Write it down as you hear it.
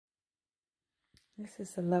This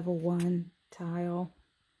is a level 1 tile,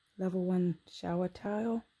 level 1 shower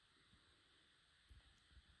tile.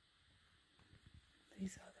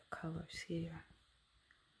 These are the colors here.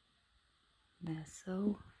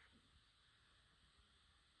 Meso.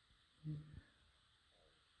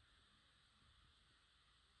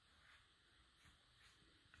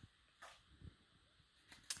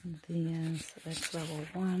 And then, so that's level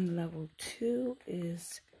 1. Level 2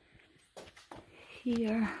 is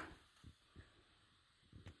here.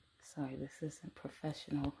 Sorry, this isn't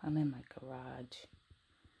professional. I'm in my garage.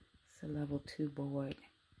 It's a level 2 board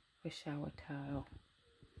for shower tile.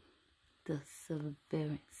 The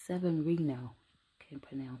Severino. Can't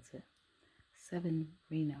pronounce it.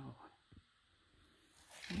 Severino.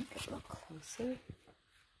 Let me get a little closer.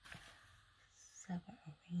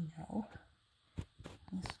 Severino.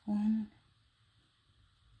 This one.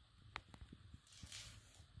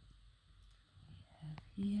 We have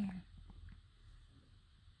here.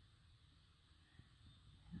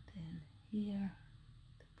 And then here.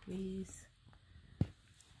 The breeze.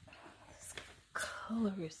 This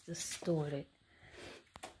color is distorted.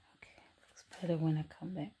 Okay, looks better when I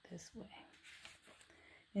come back this way.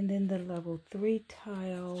 And then the level 3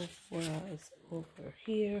 tile was over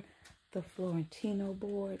here. The Florentino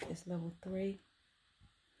board is level 3.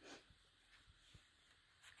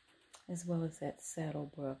 As well as that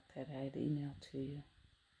Saddlebrook that I had emailed to you.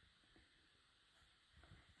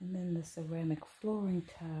 And then the ceramic flooring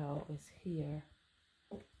tile is here.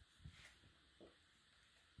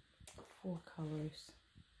 4 colors.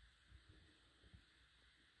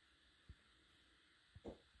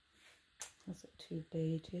 Those are 2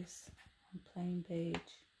 beiges. One plain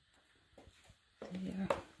beige. There.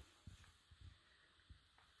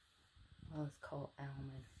 Well, it's called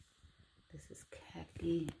almond. This is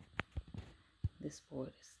khaki. This board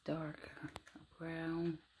is dark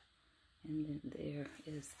brown. And then there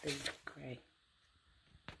is the gray.